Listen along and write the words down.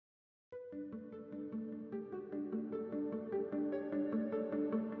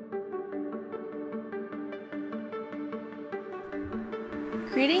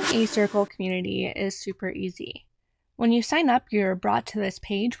Creating a circle community is super easy. When you sign up, you're brought to this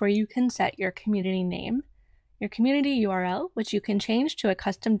page where you can set your community name, your community URL, which you can change to a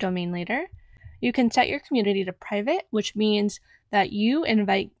custom domain later. You can set your community to private, which means that you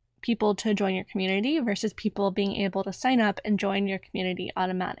invite people to join your community versus people being able to sign up and join your community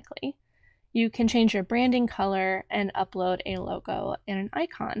automatically. You can change your branding color and upload a logo and an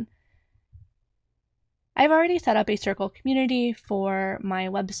icon. I've already set up a circle community for my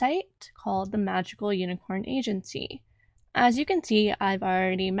website called the Magical Unicorn Agency. As you can see, I've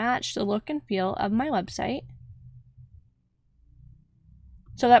already matched the look and feel of my website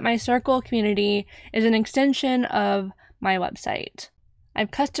so that my circle community is an extension of my website. I've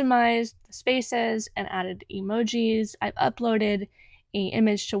customized the spaces and added emojis. I've uploaded an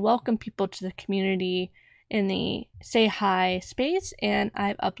image to welcome people to the community in the say hi space, and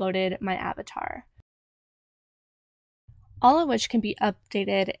I've uploaded my avatar. All of which can be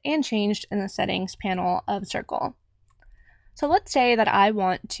updated and changed in the settings panel of Circle. So let's say that I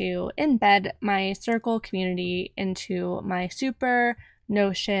want to embed my Circle community into my Super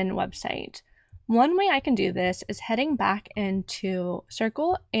Notion website. One way I can do this is heading back into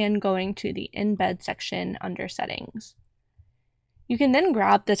Circle and going to the Embed section under Settings. You can then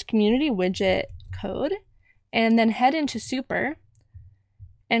grab this community widget code and then head into Super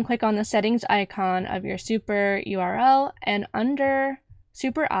and click on the settings icon of your Super URL, and under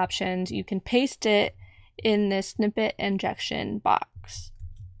Super options, you can paste it in this snippet injection box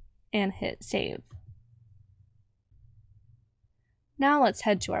and hit save. Now let's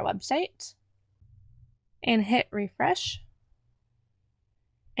head to our website and hit refresh.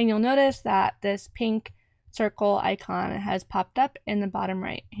 And you'll notice that this pink circle icon has popped up in the bottom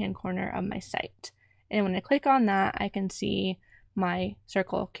right hand corner of my site. And when I click on that, I can see my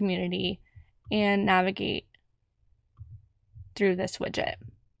circle community and navigate through this widget.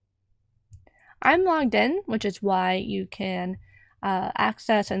 I'm logged in, which is why you can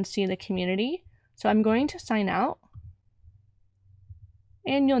access and see the community. So I'm going to sign out,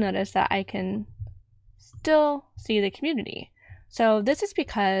 and you'll notice that I can still see the community. So this is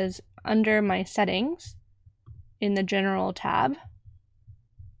because under my settings in the general tab,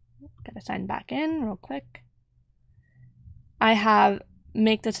 gotta sign back in real quick, I have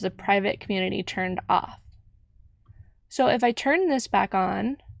make this as a private community turned off. So if I turn this back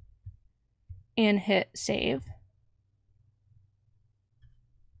on and hit save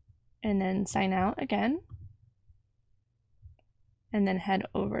and then sign out again and then head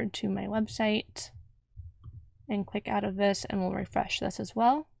over to my website and click out of this, and we'll refresh this as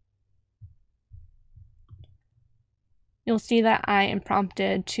well, you'll see that I am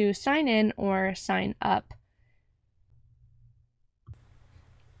prompted to sign in or sign up.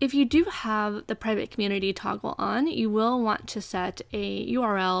 If you do have the private community toggle on, you will want to set a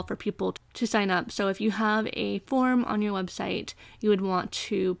URL for people to sign up. So if you have a form on your website, you would want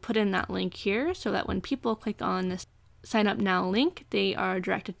to put in that link here so that when people click on this sign up now link, they are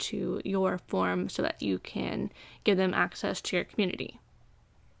directed to your form so that you can give them access to your community.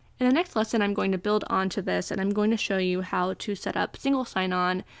 In the next lesson, I'm going to build onto this, and I'm going to show you how to set up single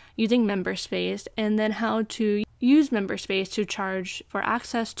sign-on using MemberSpace, and then how to use MemberSpace to charge for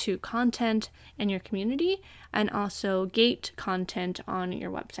access to content in your community and also gate content on your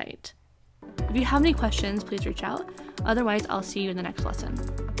website. If you have any questions, please reach out. Otherwise, I'll see you in the next lesson.